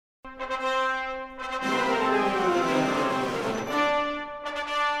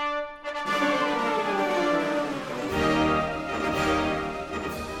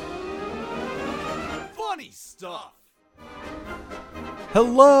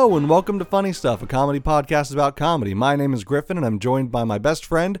Hello and welcome to Funny Stuff, a comedy podcast about comedy. My name is Griffin and I'm joined by my best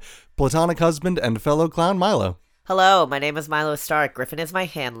friend, platonic husband, and fellow clown Milo. Hello, my name is Milo Stark. Griffin is my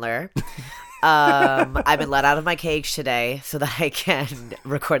handler. I've been let out of my cage today so that I can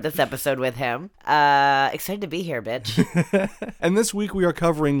record this episode with him. Excited to be here, bitch. And this week we are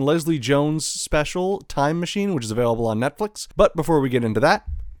covering Leslie Jones' special, Time Machine, which is available on Netflix. But before we get into that,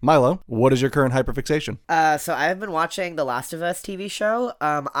 Milo, what is your current hyperfixation? So I've been watching The Last of Us TV show.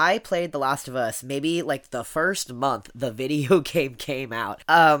 I played The Last of Us maybe like the first month the video game came out.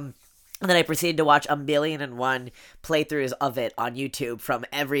 And then I proceeded to watch 1,000,001 playthroughs of it on YouTube from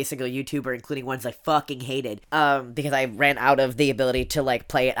every single YouTuber, including ones I fucking hated. Because I ran out of the ability to like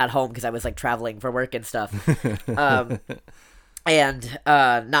play it at home because I was like traveling for work and stuff. And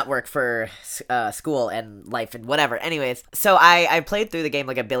not work for school and life and whatever. Anyways, so I played through the game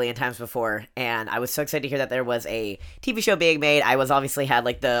like 1 billion times before, and I was so excited to hear that there was a TV show being made. I was obviously had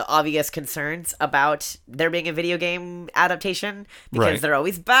like the obvious concerns about there being a video game adaptation because they're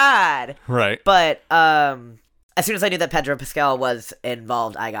always bad. Right. But as soon as I knew that Pedro Pascal was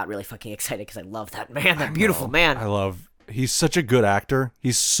involved, I got really fucking excited because I love that man, that beautiful man. He's such a good actor.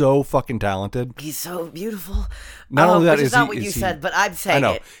 He's so fucking talented. He's so beautiful. Not only that, which is not what you said, but I'm saying I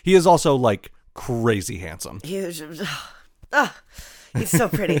know. it. He is also like crazy handsome. He's so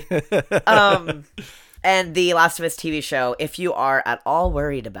pretty. And the Last of Us TV show, if you are at all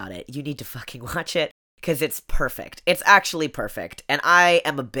worried about it, you need to fucking watch it because it's perfect. It's actually perfect. And I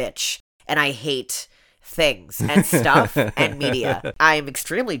am a bitch and I hate things and stuff and media. I am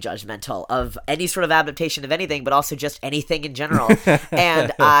extremely judgmental of any sort of adaptation of anything, but also just anything in general.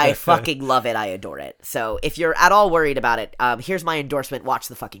 And I fucking love it. I adore it. So if you're at all worried about it, here's my endorsement. Watch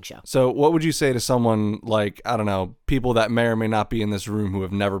the fucking show. So what would you say to someone like, I don't know, people that may or may not be in this room who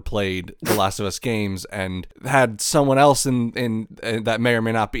have never played The Last of Us games and had someone else in that may or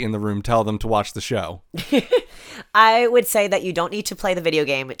may not be in the room tell them to watch the show? I would say that you don't need to play the video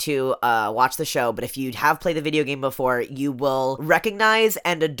game to watch the show, but if you have played the video game before, you will recognize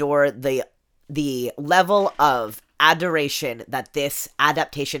and adore the level of adoration that this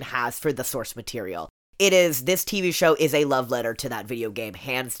adaptation has for the source material. This TV show is a love letter to that video game,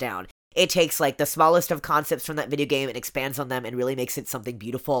 hands down. It takes like the smallest of concepts from that video game and expands on them and really makes it something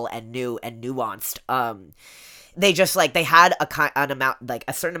beautiful and new and nuanced. They just like they had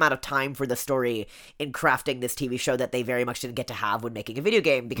a certain amount of time for the story in crafting this TV show that they very much didn't get to have when making a video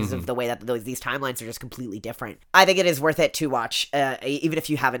game because of the way that these timelines are just completely different. I think it is worth it to watch, even if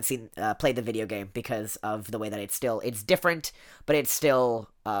you haven't played the video game, because of the way that it's different, but it's still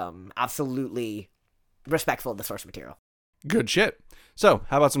absolutely respectful of the source material. Good shit. So,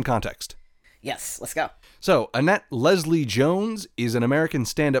 how about some context? Yes, let's go. So, Annette Leslie Jones is an American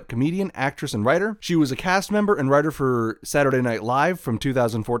stand-up comedian, actress, and writer. She was a cast member and writer for Saturday Night Live from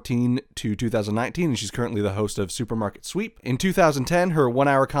 2014 to 2019, and she's currently the host of Supermarket Sweep. In 2010, her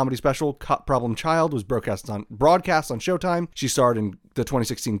one-hour comedy special, Cop Problem Child, was broadcast on Showtime. She starred in the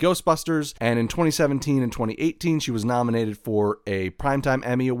 2016 Ghostbusters, and in 2017 and 2018, she was nominated for a Primetime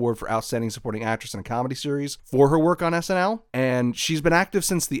Emmy Award for Outstanding Supporting Actress in a Comedy Series for her work on SNL, and she's been active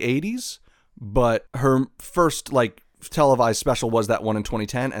since the 80s. But her first, televised special was that one in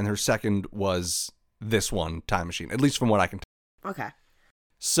 2010, and her second was this one, Time Machine, at least from what I can tell. Okay.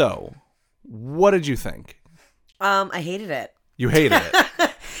 So, what did you think? I hated it. You hated it?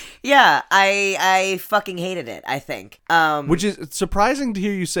 Yeah, I fucking hated it, I think. Which is surprising to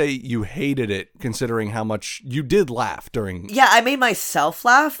hear you say you hated it, considering how much you did laugh during... Yeah, I made myself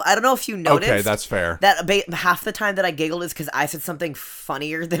laugh. I don't know if you noticed. Okay, that's fair. That half the time that I giggled is because I said something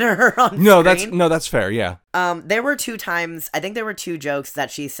funnier than her on screen. That's fair, yeah. There were 2 times, I think there were 2 jokes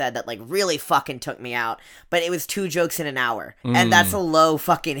that she said that, really fucking took me out, but it was 2 jokes in an hour. And that's a low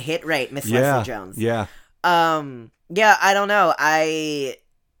fucking hit rate, Miss Leslie Jones. Yeah. Yeah, I don't know.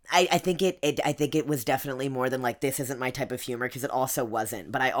 I think it was definitely more than this isn't my type of humor, because it also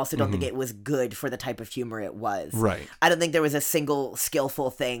wasn't, but I also don't think it was good for the type of humor it was. Right. I don't think there was a single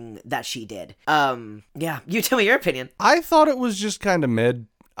skillful thing that she did. Yeah, you tell me your opinion. I thought it was just kind of mid.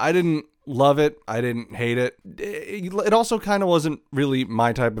 I didn't love it. I didn't hate it. It also kind of wasn't really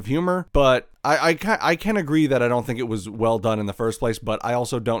my type of humor, but I can agree that I don't think it was well done in the first place, but I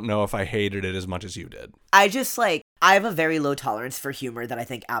also don't know if I hated it as much as you did. I have a very low tolerance for humor that I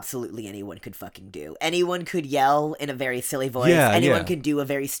think absolutely anyone could fucking do. Anyone could yell in a very silly voice. Anyone can do a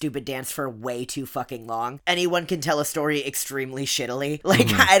very stupid dance for way too fucking long. Anyone can tell a story extremely shittily.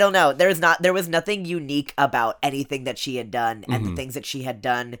 I don't know. There was nothing unique about anything that she had done, and the things that she had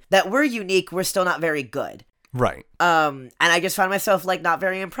done that were unique were still not very good. Right. And I just found myself like not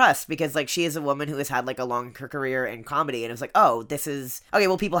very impressed because like she is a woman who has had like a long career in comedy, and it was like, oh, this is okay.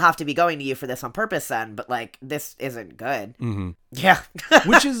 Well, people have to be going to you for this on purpose then, but like this isn't good. Mm-hmm. Yeah,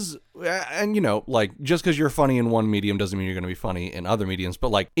 Which is, and you know, like just because you're funny in one medium doesn't mean you're going to be funny in other mediums. But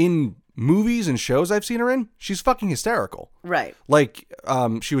like in movies and shows I've seen her in, she's fucking hysterical. right. Like,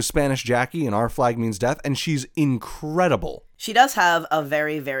 she was Spanish Jackie in Our Flag Means Death, and she's incredible. She does have a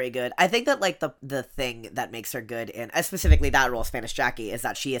very, very good. I think that like the thing that makes her good in specifically that role, Spanish Jackie, is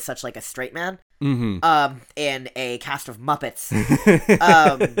that she is such like a straight man. Mm-hmm. In a cast of Muppets.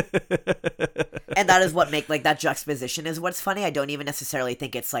 And that is what make like that juxtaposition is what's funny. I don't even necessarily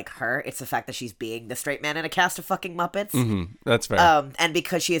think it's like her. It's the fact that she's being the straight man in a cast of fucking Muppets. Mm-hmm. That's fair. And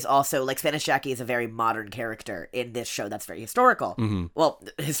because she is also like Spanish Jackie is a very modern character in this show that's very historical. Mm-hmm. Well,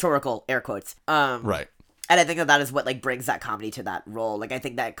 historical air quotes. Right. And I think that is what like brings that comedy to that role. Like I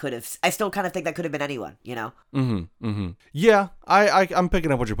think that I still kind of think that could have been anyone, you know? Mm-hmm. Mm-hmm. Yeah, I'm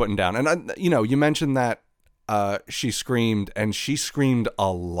picking up what you're putting down. And, you know, you mentioned that she screamed, and she screamed a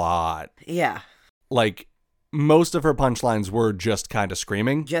lot. Yeah. Like, most of her punchlines were just kind of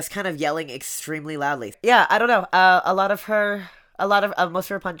screaming. Just kind of yelling extremely loudly. Yeah, I don't know. Most of her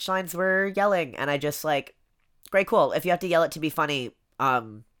punchlines were yelling, and I just like, great, cool. If you have to yell it to be funny,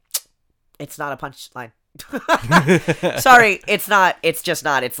 it's not a punchline. Sorry, it's not. It's just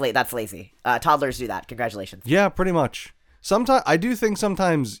not. It's late. That's lazy. Toddlers do that. Congratulations. Yeah, pretty much. Sometimes I do think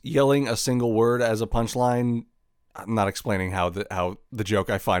sometimes yelling a single word as a punchline. I'm not explaining how the joke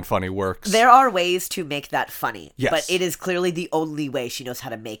I find funny works. There are ways to make that funny, yes, but it is clearly the only way she knows how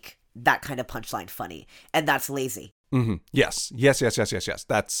to make that kind of punchline funny, and that's lazy. Mm-hmm. Yes.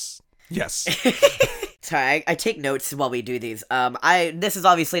 That's yes. Sorry, I take notes while we do these. This is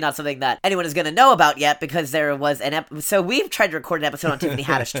obviously not something that anyone is going to know about yet because there was so we've tried to record an episode on Tiffany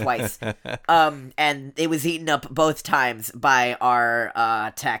Haddish twice. And it was eaten up both times by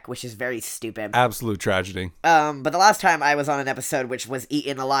our tech, which is very stupid. Absolute tragedy. But the last time I was on an episode which was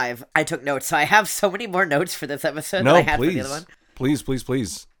eaten alive, I took notes, so I have so many more notes for this episode than I had for the other one.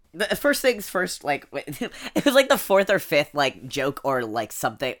 Please. The first things first, like, it was like the fourth or fifth, like, joke or, like,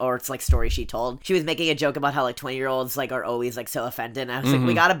 something, or it's, like, story she told. She was making a joke about how, like, 20-year-olds, like, are always, like, so offended, and I was like,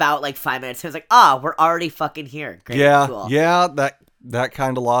 we got about, like, 5 minutes, and I was like, we're already fucking here. Great, yeah, cool. Yeah, that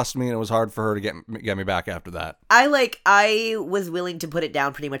kind of lost me, and it was hard for her to get me back after that. I was willing to put it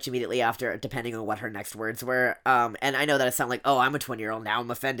down pretty much immediately after, depending on what her next words were, and I know that it sounds like, I'm a 20-year-old, now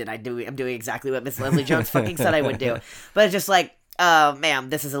I'm offended, I'm doing exactly what Miss Leslie Jones fucking said I would do, but it's just like,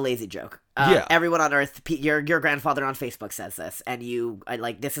 ma'am, this is a lazy joke. Yeah. Everyone on Earth, your grandfather on Facebook says this, and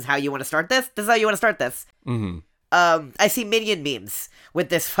this is how you want to start this? This is how you want to start this? Mm-hmm. I see Minion memes with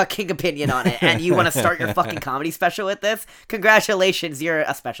this fucking opinion on it, and you want to start your fucking comedy special with this? Congratulations, you're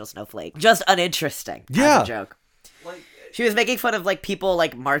a special snowflake. Just uninteresting as a joke. She was making fun of, like, people,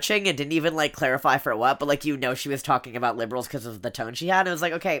 like, marching and didn't even, like, clarify for what, but, like, she was talking about liberals because of the tone she had. And it was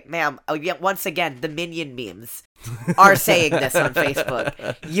like, okay, ma'am, once again, the Minion memes are saying this on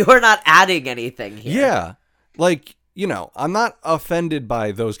Facebook. You're not adding anything here. Yeah. Like, I'm not offended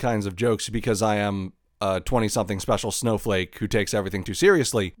by those kinds of jokes because I am a 20-something special snowflake who takes everything too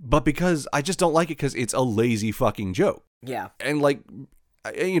seriously, but because I just don't like it because it's a lazy fucking joke. Yeah. And, like,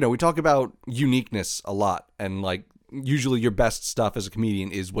 we talk about uniqueness a lot, and, like, usually your best stuff as a comedian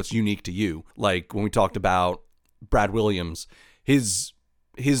is what's unique to you. Like when we talked about Brad Williams, his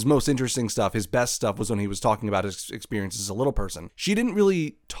most interesting stuff, his best stuff was when he was talking about his experience as a little person. She didn't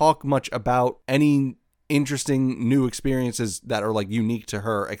really talk much about any interesting new experiences that are like unique to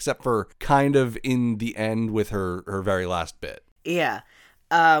her, except for kind of in the end with her very last bit. Yeah.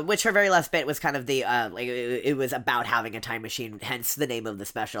 Which her very last bit was kind of the, it was about having a time machine, hence the name of the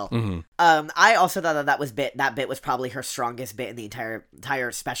special. Mm-hmm. I also thought that bit was probably her strongest bit in the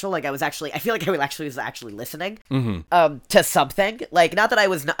entire special. Like, I feel like I was actually listening, to something. Like, not that I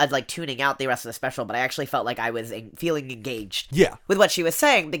was, like, tuning out the rest of the special, but I actually felt like I was feeling engaged with what she was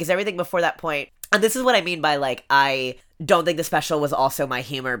saying, because everything before that point, and this is what I mean by, like, I don't think the special was also my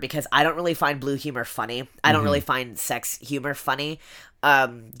humor, because I don't really find blue humor funny. I don't really find sex humor funny.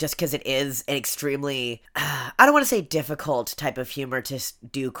 Just because it is an extremely, I don't want to say difficult type of humor to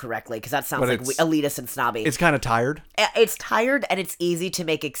do correctly, because that sounds like elitist and snobby. It's kind of tired. It's tired, and it's easy to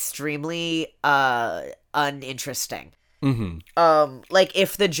make extremely uninteresting. Mm-hmm. Like,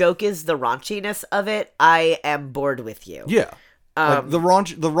 if the joke is the raunchiness of it, I am bored with you. Yeah. Like the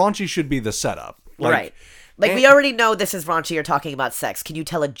raunchy should be the setup. Like, right. Like, we already know this is raunchy. You're talking about sex. Can you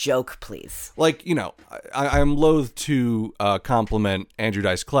tell a joke, please? Like, I'm loath to compliment Andrew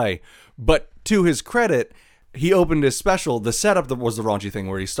Dice Clay, but to his credit, he opened his special. The setup was the raunchy thing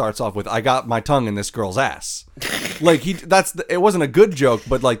where he starts off with, "I got my tongue in this girl's ass." Like it wasn't a good joke,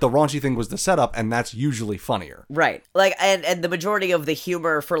 but like the raunchy thing was the setup, and that's usually funnier. Right. Like, and the majority of the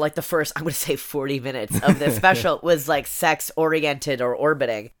humor for like the first, I'm going to say 40 minutes of the special was like sex oriented or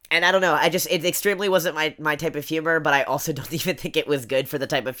orbiting. And I don't know, it extremely wasn't my type of humor, but I also don't even think it was good for the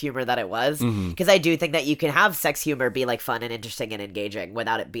type of humor that it was. Because I do think that you can have sex humor be, like, fun and interesting and engaging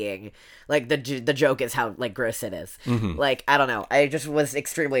without it being, like, the joke is how, like, gross it is. Like, I don't know. I just was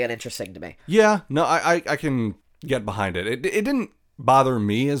extremely uninteresting to me. Yeah, no, I can get behind it. It didn't bother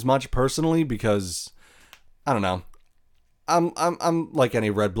me as much personally because, I don't know, I'm like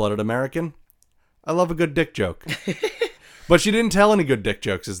any red-blooded American. I love a good dick joke. But she didn't tell any good dick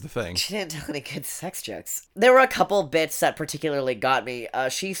jokes is the thing. She didn't tell any good sex jokes. There were a couple bits that particularly got me.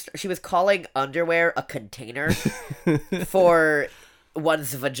 She was calling underwear a container for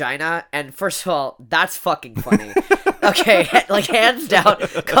one's vagina, and first of all, that's fucking funny. Okay, like, hands down,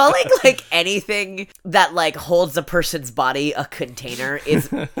 calling, like, anything that, like, holds a person's body a container is,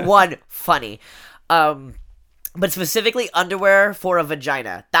 one, funny. But specifically underwear for a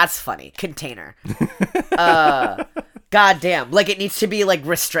vagina, that's funny. Container. God damn. Like, it needs to be, like,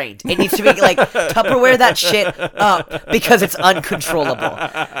 restrained. It needs to be, like, Tupperware that shit up because it's uncontrollable.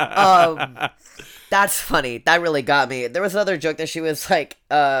 That's funny. That really got me. There was another joke that she was, like,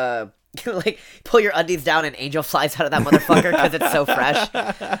 like, pull your undies down and angel flies out of that motherfucker because it's so fresh.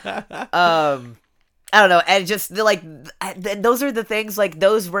 I don't know, and just, like, those are the things, like,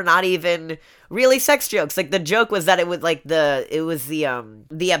 those were not even really sex jokes. Like, the joke was that it was, like, the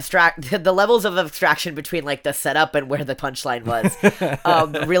levels of abstraction between, like, the setup and where the punchline was,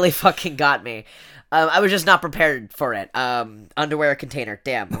 really fucking got me. I was just not prepared for it. Underwear container.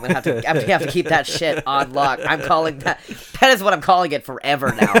 Damn, I'm gonna have to keep that shit on lock. I'm calling that is what I'm calling it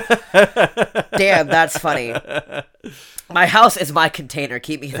forever now. Damn, that's funny. My house is my container.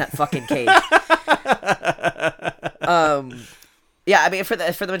 Keep me in that fucking cage. Yeah, I mean, for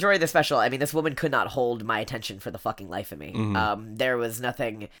the majority of the special, I mean, this woman could not hold my attention for the fucking life of me. There was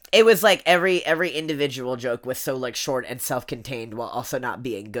nothing. It was like every individual joke was so, like, short and self-contained while also not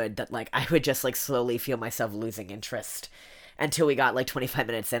being good that, like, I would just, like, slowly feel myself losing interest until we got, like, 25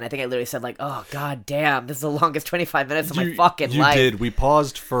 minutes in. I think I literally said, like, oh, god damn, this is the longest 25 minutes of my fucking life. You did. We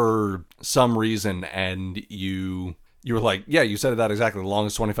paused for some reason, and you were like, yeah, you said that exactly, the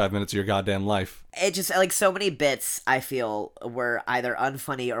longest 25 minutes of your goddamn life. It just, like, so many bits, I feel, were either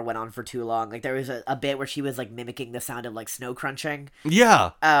unfunny or went on for too long. Like, there was a bit where she was, like, mimicking the sound of, like, snow crunching. Yeah.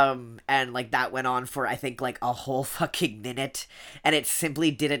 And, like, that went on for, I think, like, a whole fucking minute. And it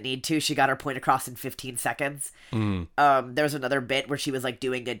simply didn't need to. She got her point across in 15 seconds. There was another bit where she was, like,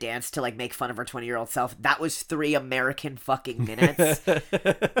 doing a dance to, like, make fun of her 20-year-old self. That was 3 American fucking minutes.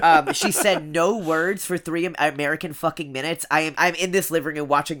 She said no words for 3 American fucking minutes. I'm in this living room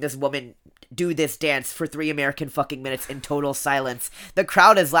watching this woman do this dance for 3 American fucking minutes in total silence. The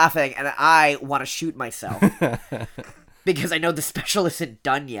crowd is laughing, and I want to shoot myself. Because I know the special isn't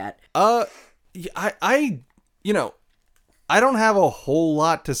done yet. I don't have a whole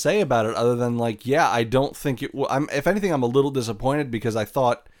lot to say about it other than, like, yeah, I don't think it if anything, I'm a little disappointed because I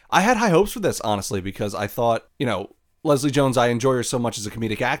thought I had high hopes for this, honestly, because I thought, Leslie Jones, I enjoy her so much as a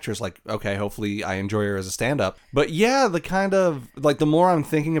comedic actress. Like, okay, hopefully I enjoy her as a stand-up. But yeah, the kind of, like, the more I'm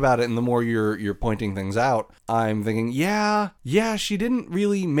thinking about it and the more you're pointing things out, I'm thinking, yeah, she didn't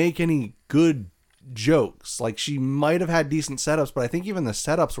really make any good jokes. Like, she might have had decent setups, but I think even the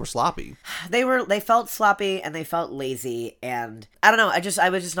setups were sloppy. They felt sloppy and they felt lazy, and I don't know, I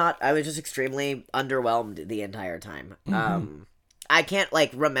was just extremely underwhelmed the entire time. I can't,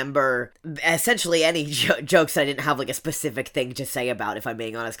 like, remember essentially any jokes that I didn't have, like, a specific thing to say about, if I'm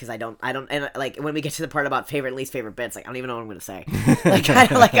being honest, because I don't, and, like, when we get to the part about favorite and least favorite bits, like, I don't even know what I'm going to say.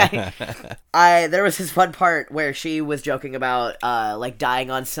 There was this one part where she was joking about, like,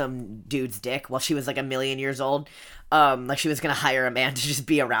 dying on some dude's dick while she was, like, 1,000,000 years old. Like, she was gonna hire a man to just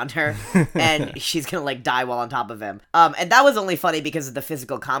be around her, and she's gonna, like, die while on top of him. And that was only funny because of the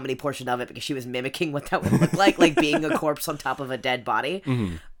physical comedy portion of it, because she was mimicking what that would look like being a corpse on top of a dead body.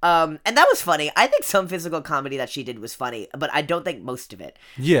 And that was funny. I think some physical comedy that she did was funny, but I don't think most of it.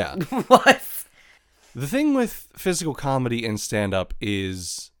 Yeah. was. The thing with physical comedy and stand-up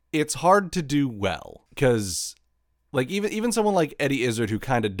is it's hard to do well, because, like, even someone like Eddie Izzard, who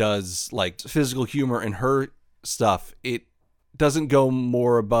kind of does, like, physical humor in her stuff, it doesn't go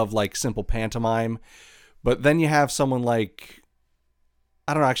more above, like, simple pantomime. But then you have someone like,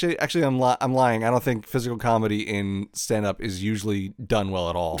 I don't know, actually I'm lying. I don't think physical comedy in stand-up is usually done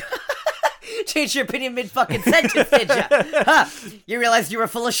well at all. Changed your opinion mid fucking sentence, did ya? Huh? You realized you were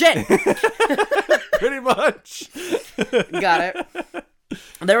full of shit. Pretty much. Got it.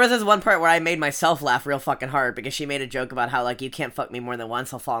 There was this one part where I made myself laugh real fucking hard because she made a joke about how, like, you can't fuck me more than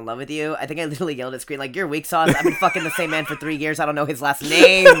once, I'll fall in love with you. I think I literally yelled at screen, like, you're weak sauce. I've been fucking the same man for 3 years. I don't know his last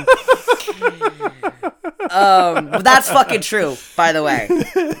name. That's fucking true, by the way.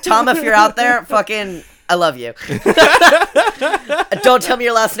 Tom, if you're out there, fucking, I love you. Don't tell me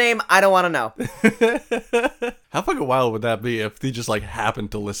your last name. I don't want to know. How fucking wild would that be if he just, like,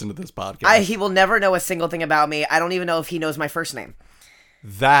 happened to listen to this podcast? He will never know a single thing about me. I don't even know if he knows my first name.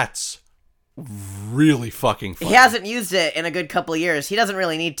 That's really fucking funny. He hasn't used it in a good couple of years. He doesn't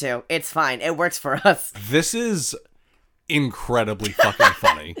really need to. It's fine. It works for us. This is incredibly fucking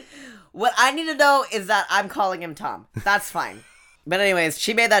funny. What I need to know is that I'm calling him Tom. That's fine. But anyways,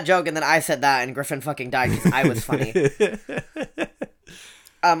 she made that joke and then I said that and Griffin fucking died because I was funny.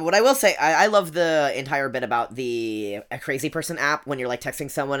 What I will say, I love the entire bit about the Crazy Person app when you're like texting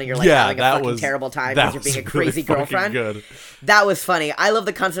someone and you're like having a fucking terrible time because you're being a crazy girlfriend. Good. That was funny. I love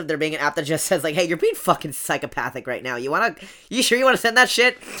the concept of there being an app that just says like, hey, you're being fucking psychopathic right now. You sure you want to send that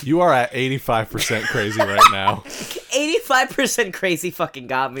shit? You are at 85% crazy right now. 85% crazy fucking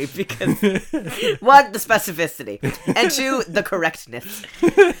got me because one, the specificity, and two, the correctness.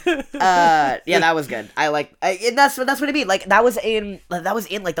 Yeah, that was good. And that's what I mean. Like that was in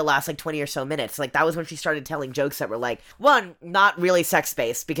like the last like 20 or so minutes. Like that was when she started telling jokes that were like, one, not really sex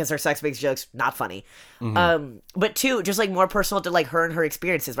based because her sex based jokes not funny. Mm-hmm. But two, just like more personal to like her and her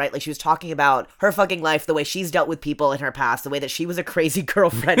experiences, right? Like she was talking about her fucking life, the way she's dealt with people in her past, the way that she was a crazy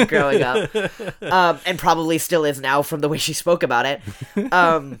girlfriend growing up, and probably still is now from the way she spoke about it.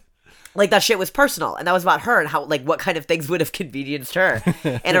 Like that shit was personal, and that was about her and how like what kind of things would have convenienced her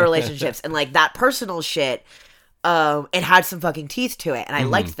in her relationships, and like that personal shit. It had some fucking teeth to it, and I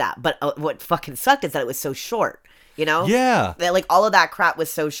liked that. But what fucking sucked is that it was so short. You know? Yeah. That like all of that crap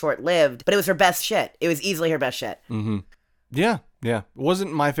was so short lived, but it was her best shit. It was easily her best shit. Mm-hmm. Yeah. Yeah. It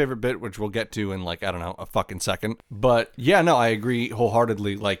wasn't my favorite bit, which we'll get to in like, I don't know, a fucking second. But yeah, no, I agree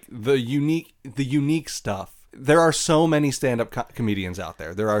wholeheartedly. Like the unique stuff. There are so many stand-up comedians out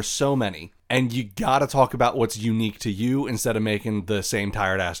there. There are so many. And you gotta talk about what's unique to you instead of making the same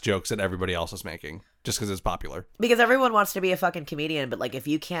tired-ass jokes that everybody else is making. Just because it's popular. Because everyone wants to be a fucking comedian, but like if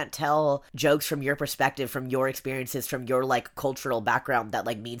you can't tell jokes from your perspective, from your experiences, from your like cultural background that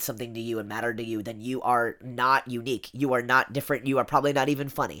like means something to you and matter to you, then you are not unique. You are not different. You are probably not even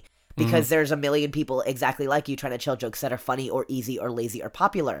funny. Because there's a million people exactly like you trying to tell jokes that are funny or easy or lazy or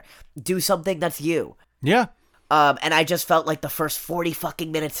popular. Do something that's you. Yeah. And I just felt like the first 40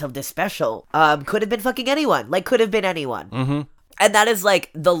 fucking minutes of this special could have been fucking anyone. Like, could have been anyone. Mm-hmm. And that is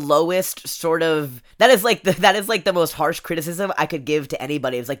like the lowest sort of that is like the most harsh criticism I could give to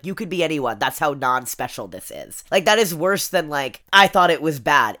anybody. It's like you could be anyone. That's how non-special this is. Like that is worse than like I thought it was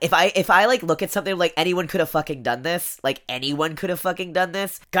bad. If I like look at something like anyone could have fucking done this, like anyone could have fucking done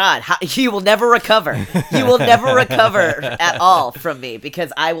this. God, you will never recover. You will never recover at all from me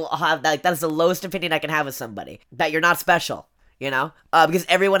because I will have that. Like, that is the lowest opinion I can have of somebody, that you're not special. You know? Because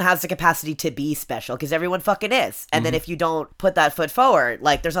everyone has the capacity to be special, because everyone fucking is. And then if you don't put that foot forward,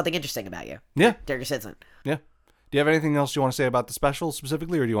 like, there's nothing interesting about you. Yeah. There just isn't. Yeah. Do you have anything else you want to say about the special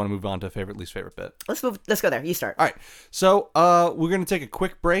specifically, or do you want to move on to favorite, least favorite bit? Let's go there. You start. All right. So, we're going to take a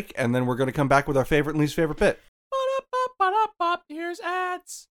quick break, and then we're going to come back with our favorite and least favorite bit. Here's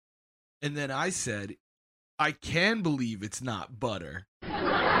ads. And then I said, I can believe it's not butter.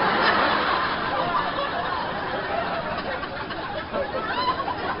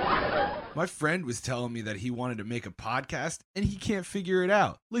 My friend was telling me that he wanted to make a podcast and he can't figure it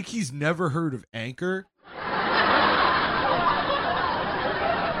out. Like he's never heard of Anchor.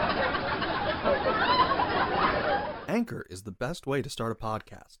 Anchor is the best way to start a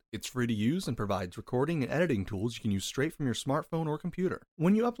podcast. It's free to use and provides recording and editing tools you can use straight from your smartphone or computer.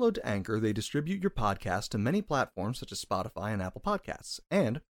 When you upload to Anchor, they distribute your podcast to many platforms such as Spotify and Apple Podcasts.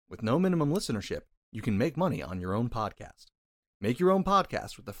 And with no minimum listenership, you can make money on your own podcast. Make your own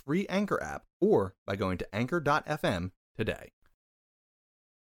podcast with the free Anchor app or by going to anchor.fm today.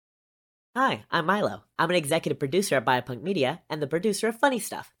 Hi, I'm Milo. I'm an executive producer at Biopunk Media and the producer of Funny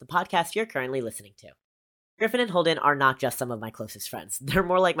Stuff, the podcast you're currently listening to. Griffin and Holden are not just some of my closest friends. They're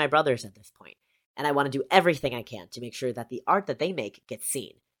more like my brothers at this point, and I want to do everything I can to make sure that the art that they make gets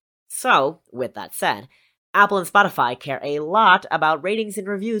seen. So, with that said, Apple and Spotify care a lot about ratings and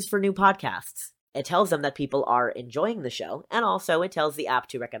reviews for new podcasts. It tells them that people are enjoying the show, and also it tells the app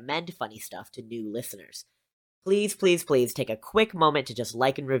to recommend Funny Stuff to new listeners. Please, please, please take a quick moment to just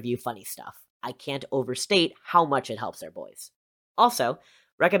like and review Funny Stuff. I can't overstate how much it helps our boys. Also,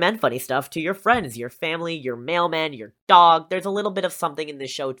 recommend Funny Stuff to your friends, your family, your mailman, your dog. There's a little bit of something in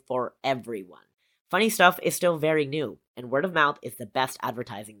this show for everyone. Funny stuff is still very new, and word of mouth is the best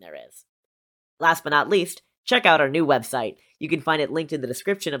advertising there is. Last but not least, check out our new website. You can find it linked in the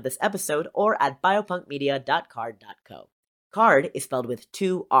description of this episode or at biopunkmedia.card.co. Card is spelled with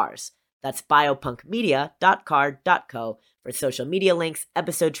 2 R's. That's biopunkmedia.card.co for social media links,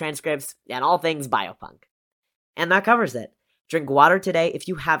 episode transcripts, and all things biopunk. And that covers it. Drink water today if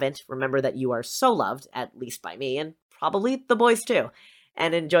you haven't. Remember that you are so loved, at least by me, and probably the boys too.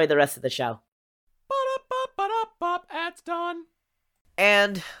 And enjoy the rest of the show. Ad's done.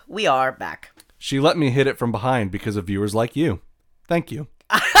 And we are back. She let me hit it from behind because of viewers like you. Thank you.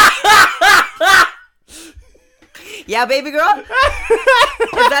 Yeah, baby girl? Is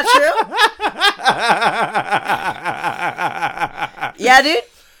that true? Yeah, dude?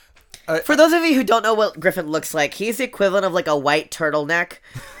 For those of you who don't know what Griffin looks like, he's the equivalent of like a white turtleneck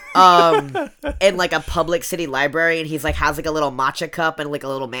in like a public city library, and he's like has like a little matcha cup and like a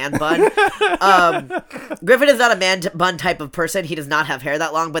little man bun. Griffin is not a man bun type of person. He does not have hair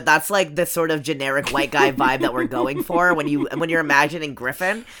that long, but that's like the sort of generic white guy vibe that we're going for when you're imagining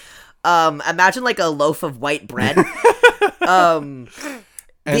Griffin. Imagine like a loaf of white bread. The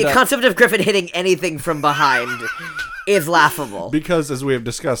concept of Griffin hitting anything from behind is laughable. Because, as we have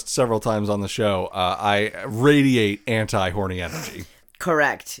discussed several times on the show, I radiate anti-horny energy.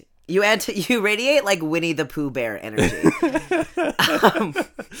 Correct. You radiate like Winnie the Pooh Bear energy.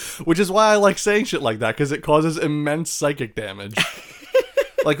 Which is why I like saying shit like that, because it causes immense psychic damage.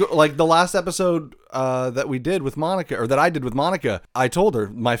 Like the last episode that we did with Monica, or that I did with Monica, I told her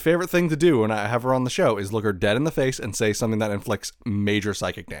my favorite thing to do when I have her on the show is look her dead in the face and say something that inflicts major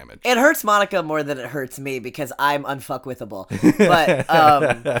psychic damage. It hurts Monica more than it hurts me because I'm unfuckwithable. But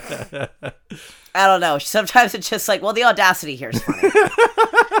I don't know. Sometimes it's just like, well, the audacity here is funny.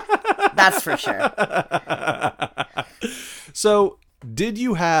 That's for sure. So, did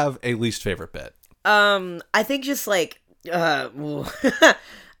you have a least favorite bit? I think just like I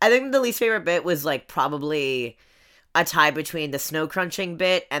think the least favorite bit was like probably a tie between the snow crunching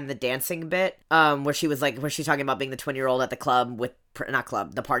bit and the dancing bit, where she's talking about being the 20-year-old at the club with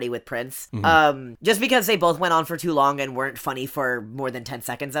the party with Prince. Mm-hmm. Just because they both went on for too long and weren't funny for more than 10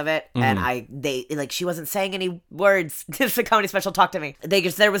 seconds of it, Mm-hmm. and she wasn't saying any words. Just the comedy special talked to me.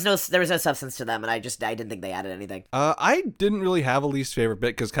 There was no substance to them, and I didn't think they added anything. I didn't really have a least favorite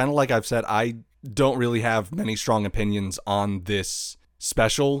bit because, kind of like I've said, I don't really have many strong opinions on this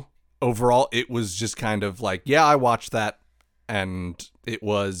special. Overall, it was just kind of like, yeah, I watched that, and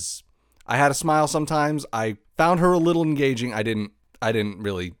I had a smile sometimes. I found her a little engaging. I didn't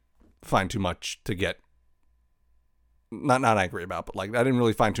really find too much to get not angry about, but like I didn't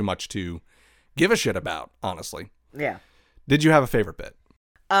really find too much to give a shit about, honestly. Yeah. Did you have a favorite bit?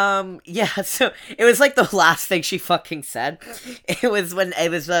 Yeah, so it was like the last thing she fucking said. It was when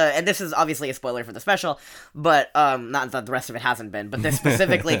it was, and this is obviously a spoiler for the special, but, not that the rest of it hasn't been, but this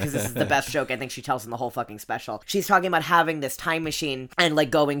specifically, because this is the best joke I think she tells in the whole fucking special. She's talking about having this time machine and,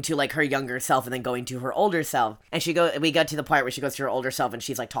 like, going to, like, her younger self and then going to her older self. And we got to the part where she goes to her older self and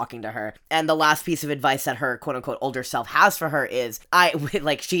she's, like, talking to her. And the last piece of advice that her quote-unquote older self has for her is,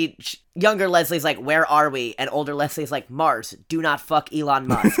 younger Leslie's like, where are we? And older Leslie's like, Mars. Do not fuck Elon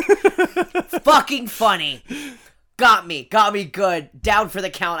Musk. Fucking funny. Got me good. Down for the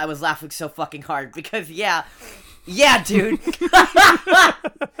count. I was laughing so fucking hard because yeah, dude.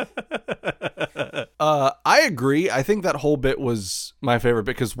 I agree. I think that whole bit was my favorite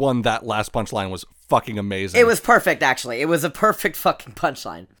bit because, one, that last punchline was fucking amazing. It was perfect, actually. It was a perfect fucking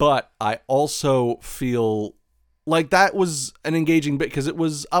punchline. But I also feel like that was an engaging bit because it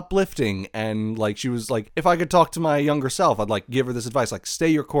was uplifting, and like she was like, if I could talk to my younger self, I'd like give her this advice, like, stay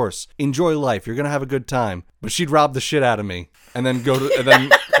your course, enjoy life, you're gonna have a good time. But she'd rob the shit out of me and then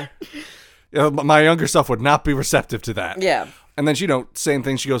my younger self would not be receptive to that. Yeah. And then same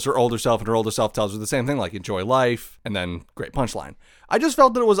thing, she goes to her older self, and her older self tells her the same thing, like, enjoy life, and then great punchline. I just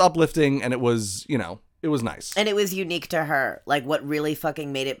felt that it was uplifting, and it was, it was nice. And it was unique to her. Like, what really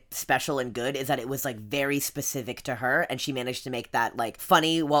fucking made it special and good is that it was, like, very specific to her, and she managed to make that, like,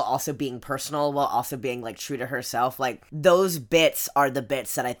 funny while also being personal, while also being, like, true to herself. Like, those bits are the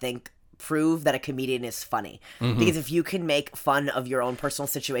bits that I think prove that a comedian is funny. Mm-hmm. Because if you can make fun of your own personal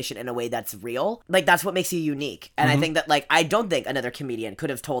situation in a way that's real, like, that's what makes you unique. And I think that, like, I don't think another comedian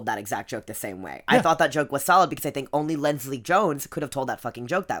could have told that exact joke the same way. Yeah. I thought that joke was solid because I think only Leslie Jones could have told that fucking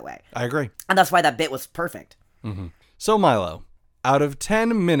joke that way. I agree. And that's why that bit was perfect. Mm-hmm. So, Milo, out of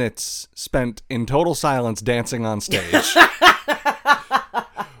 10 minutes spent in total silence dancing on stage,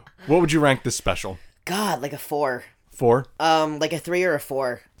 what would you rank this special? God, like a 4. 4? Like a 3 or a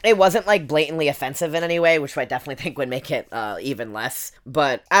 4. It wasn't like blatantly offensive in any way, which I definitely think would make it even less.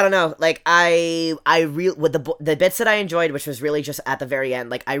 But I don't know, like with the bits that I enjoyed, which was really just at the very end,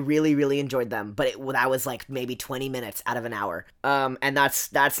 like I really enjoyed them. But that was like maybe 20 minutes out of an hour, and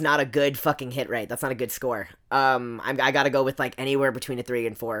that's not a good fucking hit rate. That's not a good score. I gotta go with like anywhere between a 3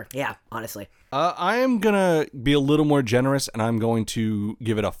 and 4. Yeah, honestly. I am gonna be a little more generous, and I'm going to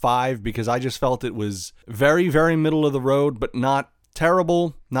give it a 5 because I just felt it was very middle of the road, but not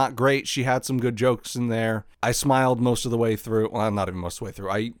terrible, not great. She had some good jokes in there. I smiled most of the way through. Well, not even most of the way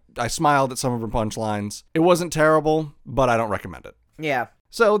through. I smiled at some of her punchlines. It wasn't terrible, but I don't recommend it. Yeah.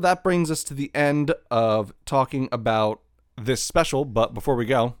 So that brings us to the end of talking about this special, but before we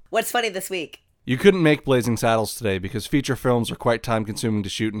go... What's funny this week? You couldn't make Blazing Saddles today because feature films are quite time-consuming to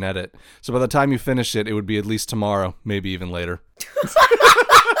shoot and edit. So by the time you finish it, it would be at least tomorrow, maybe even later.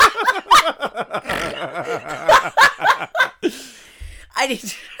 I need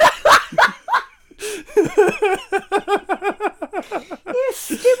to... You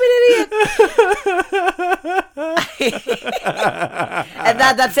stupid idiot. And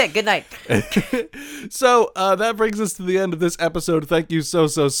that's it. Good night. So that brings us to the end of this episode. Thank you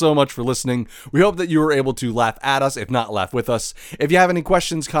so much for listening. We hope that you were able to laugh at us, if not laugh with us. If you have any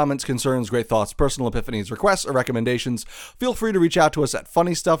questions, comments, concerns, great thoughts, personal epiphanies, requests, or recommendations, feel free to reach out to us at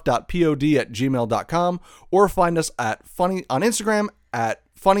funnystuff.pod@gmail.com or find us at funny on Instagram at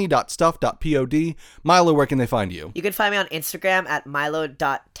funny.stuff.pod. Milo, where can they find you? You can find me on Instagram at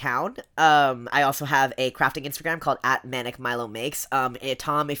milo.town. I also have a crafting Instagram called @manicmilomakes.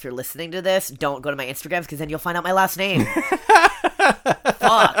 Tom, if you're listening to this, don't go to my Instagrams because then you'll find out my last name.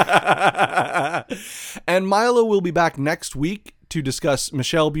 Fuck. And Milo will be back next week to discuss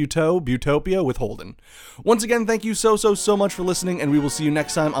Michelle Buteau, Butopia with Holden. Once again, thank you so much for listening, and we will see you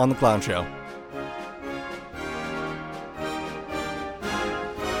next time on The Clown Show.